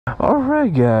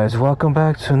Alright guys, welcome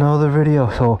back to another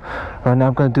video. So right now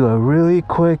I'm gonna do a really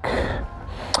quick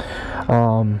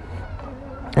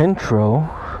intro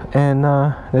and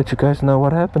let you guys know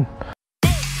what happened.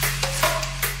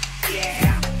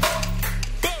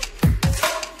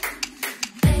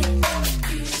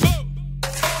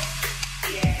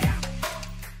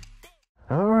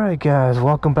 Alright guys,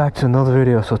 welcome back to another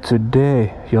video. So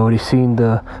today, you already seen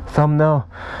the thumbnail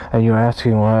and you're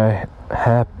asking what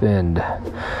happened.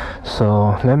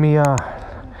 So let me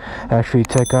actually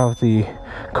take off the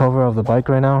cover of the bike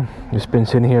right now. It's been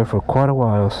sitting here for quite a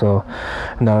while, so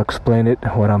and I'll explain it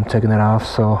when I'm taking it off.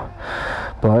 So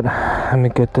but let me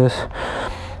get this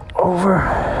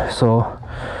over. So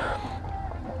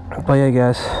but yeah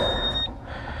guys,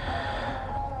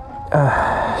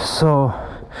 so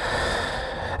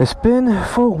it's been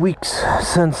 4 weeks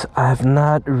since I've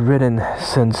not ridden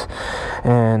since,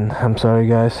 and I'm sorry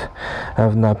guys,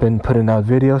 I've not been putting out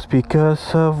videos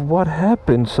because of what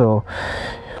happened. So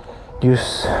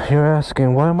you're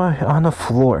asking, why am I on the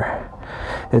floor?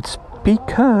 It's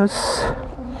because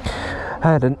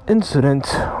I had an incident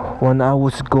when I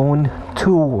was going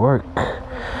to work.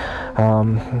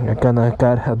 I kinda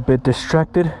got a bit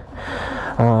distracted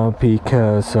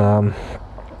because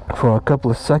for a couple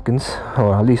of seconds,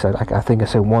 or at least I think I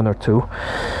said 1 or 2,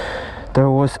 there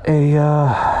was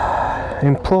a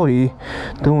employee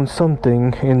doing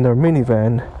something in their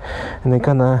minivan and they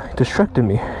kinda distracted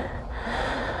me.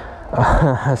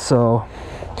 So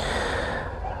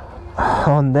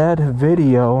on that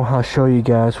video I'll show you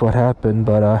guys what happened,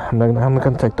 but I'm not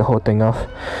gonna take the whole thing off.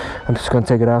 I'm just gonna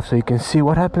take it off so you can see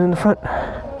what happened in the front.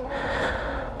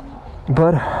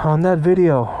 But on that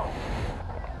video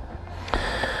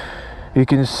you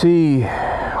can see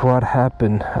what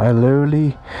happened. I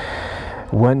literally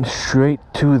went straight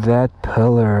to that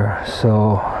pillar.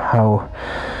 So how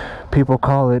people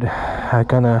call it, I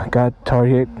kinda got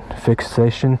target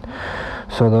fixation.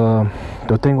 So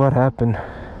the thing what happened,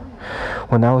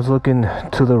 when I was looking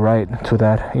to the right to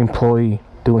that employee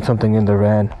doing something in the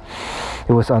van,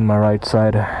 it was on my right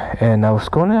side, and I was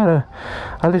going at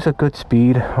least a good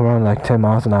speed, around like 10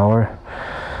 miles an hour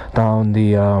down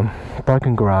the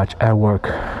parking garage at work.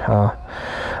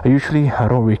 Usually I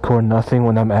don't record nothing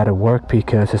when I'm at work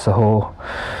because it's a whole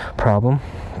problem,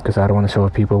 because I don't want to show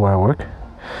people where I work.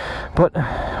 But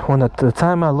when at the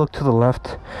time I looked to the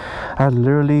left, I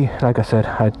literally, like I said,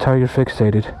 I target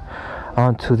fixated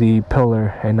onto the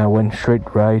pillar and I went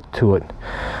straight right to it.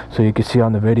 So you can see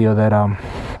on the video that I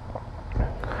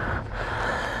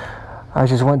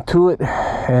just went to it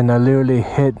and I literally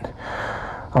hit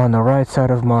on the right side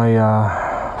of my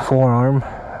forearm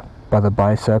by the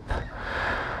bicep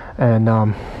and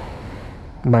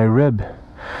my rib.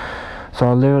 So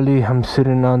I'm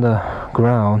sitting on the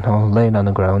ground, or laying on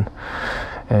the ground,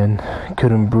 and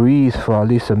couldn't breathe for at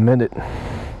least a minute.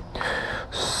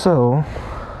 So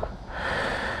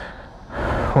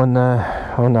when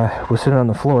I was sitting on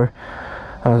the floor,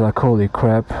 I was like, holy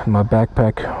crap, my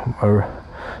backpack or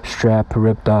strap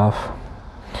ripped off.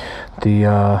 The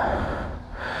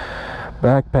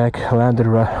backpack landed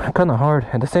kind of hard.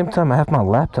 At the same time I have my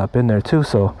laptop in there too,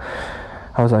 so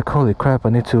I was like, holy crap, I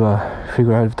need to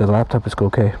figure out if the laptop is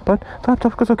okay. But the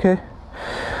laptop was okay.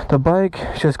 The bike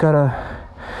just got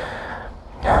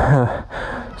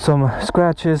some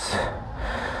scratches.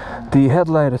 The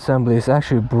headlight assembly is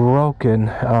actually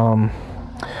broken.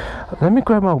 Let me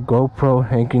grab my GoPro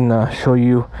and can show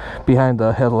you behind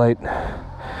the headlight.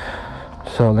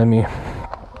 So let me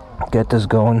get this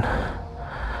going.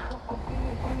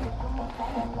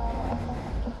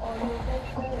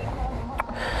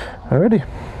 Alrighty,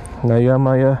 now you have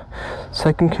my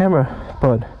second camera,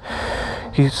 but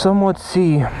you somewhat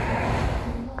see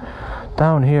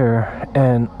down here,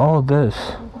 and all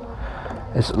this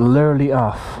is literally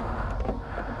off.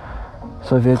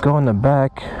 So if you go in the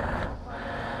back,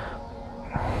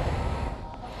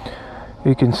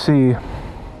 you can see,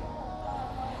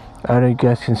 I don't know if you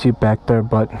guys can see back there,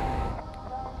 but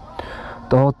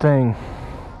the whole thing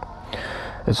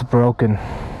is broken.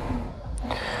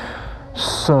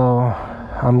 So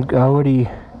I'm already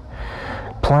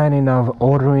planning of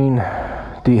ordering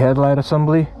the headlight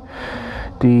assembly,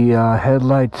 the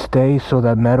headlight stay, so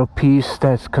that metal piece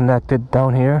that's connected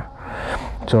down here.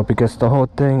 So because the whole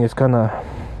thing is kinda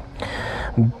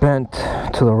bent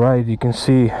to the right, you can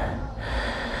see.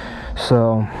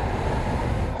 So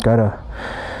gotta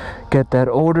get that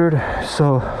ordered.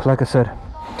 So like I said,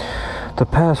 the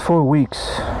past 4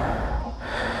 weeks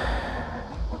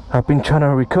I've been trying to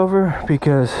recover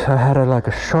because I had like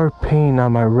a sharp pain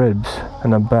on my ribs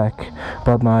and the back,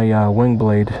 but my wing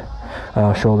blade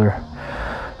shoulder.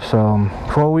 So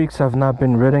 4 weeks I've not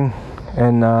been riding,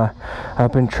 and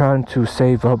I've been trying to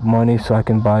save up money so I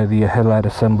can buy the headlight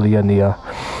assembly and the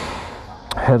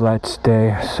headlight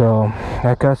stay. So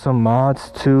I got some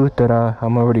mods too that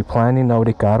I'm already planning. I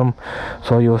already got them,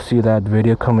 so you'll see that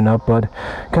video coming up. But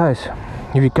guys,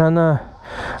 if you're gonna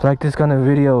like this kind of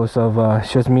videos of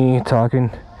just me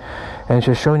talking and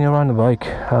just showing you around the bike,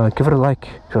 give it a like,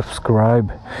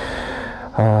 subscribe,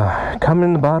 comment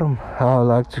in the bottom. I would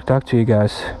like to talk to you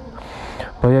guys.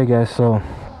 But yeah guys, so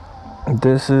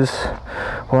this is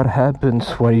what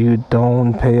happens when you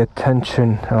don't pay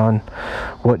attention on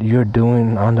what you're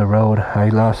doing on the road. I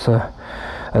lost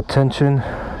attention,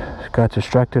 got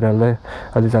distracted. At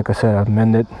least, like I said,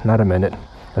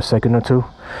 a second or two,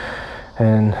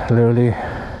 and literally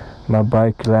my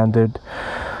bike landed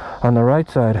on the right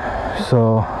side.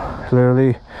 So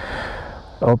literally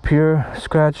up here,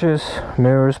 scratches,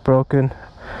 mirrors broken,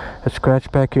 a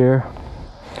scratch back here,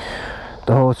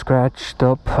 the whole scratched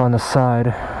up on the side,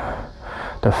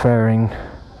 the fairing,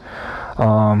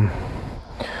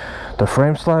 the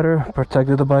frame slider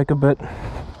protected the bike a bit,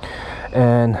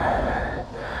 and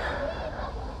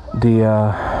the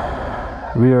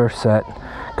rear set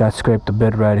got scraped a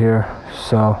bit right here.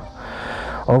 So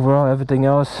overall everything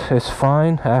else is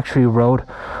fine. I actually rode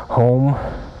home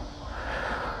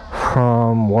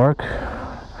from work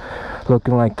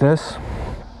looking like this,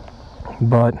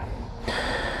 but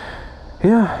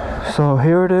yeah, so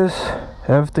here it is.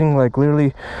 Everything, like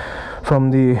literally from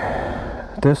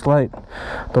this light,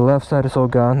 the left side is all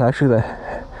gone. Actually the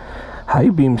high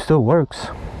beam still works,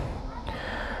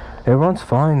 it runs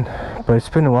fine, but it's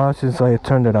been a while since I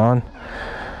turned it on.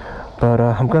 But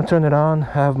I'm gonna turn it on,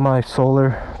 have my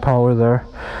solar power there.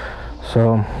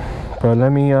 So but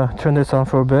let me turn this on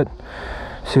for a bit,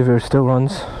 see if it still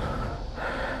runs.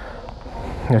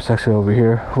 It's actually over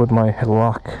here with my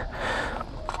lock.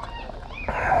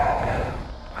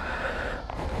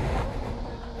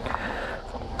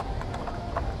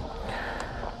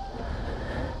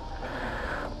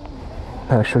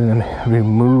 Actually, let me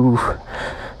remove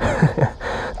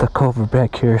the cover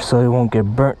back here so it won't get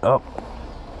burnt up.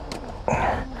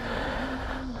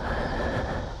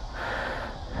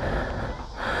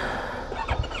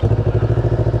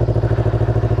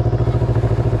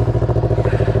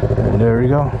 And there we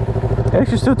go. It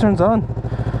actually still turns on.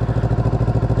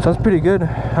 Sounds pretty good.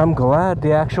 I'm glad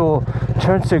the actual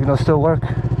turn signals still work,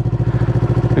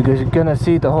 because you're gonna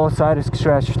see the whole side is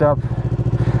scratched up.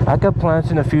 I got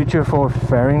plans in the future for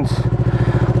fairings,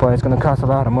 but it's gonna cost a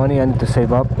lot of money. I need to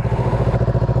save up.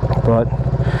 But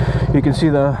you can see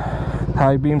the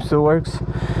high beam still works.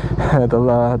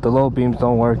 The low beams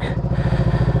don't work.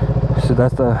 So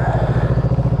that's the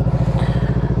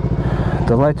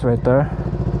lights right there.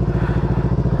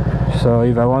 So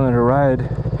if I wanted to ride,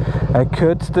 I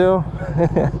could still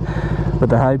with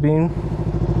the high beam,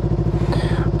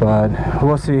 but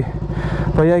we'll see.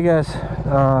 But yeah guys,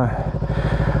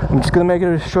 I'm just gonna make it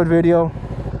a short video,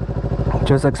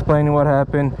 just explaining what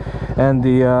happened and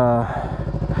the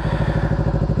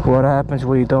what happens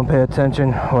when you don't pay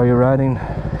attention while you're riding.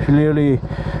 Literally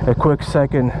a quick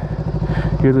second,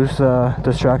 you lose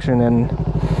distraction and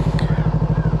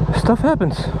stuff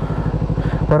happens.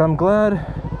 But I'm glad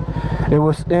it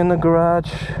was in the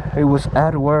garage, it was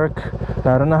at work,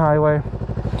 not on the highway.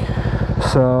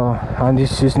 So I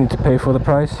just need to pay for the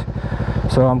price.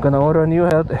 So I'm gonna order a new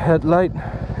headlight,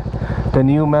 the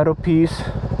new metal piece.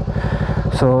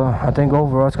 So I think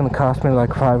overall it's gonna cost me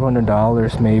like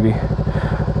 $500 maybe.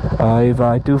 If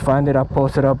I do find it, I'll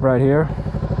post it up right here,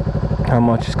 how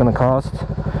much it's gonna cost.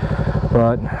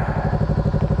 But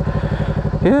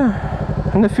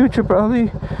yeah, in the future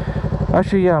probably,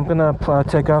 actually yeah, I'm gonna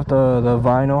take off the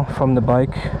vinyl from the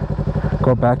bike,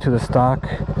 go back to the stock,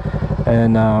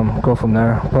 and go from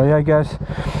there. But yeah guys,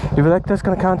 if you like this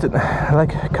kind of content,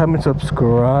 like, comment,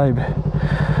 subscribe.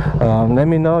 Let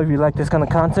me know if you like this kind of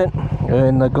content.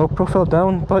 And the GoPro fell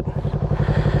down, but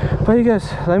you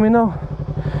guys, let me know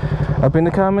up in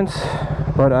the comments.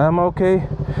 But I'm okay.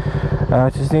 I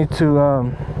just need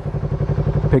to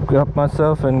pick up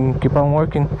myself and keep on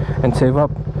working and save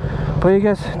up. But you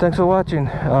guys, thanks for watching.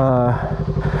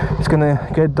 It's gonna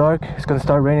get dark, it's gonna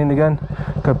start raining again.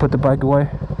 Gonna put the bike away.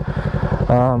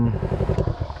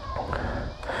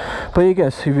 But you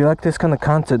guys, if you like this kind of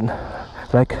content,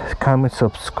 like, comment,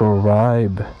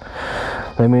 subscribe.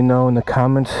 Let me know in the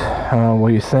comments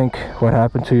what you think, what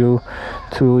happened to you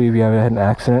too, if you ever had an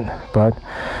accident. But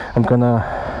I'm gonna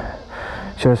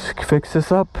just fix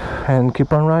this up and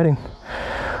keep on riding.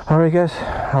 Alright guys,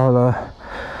 I'll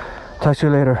talk to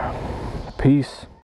you later. Peace.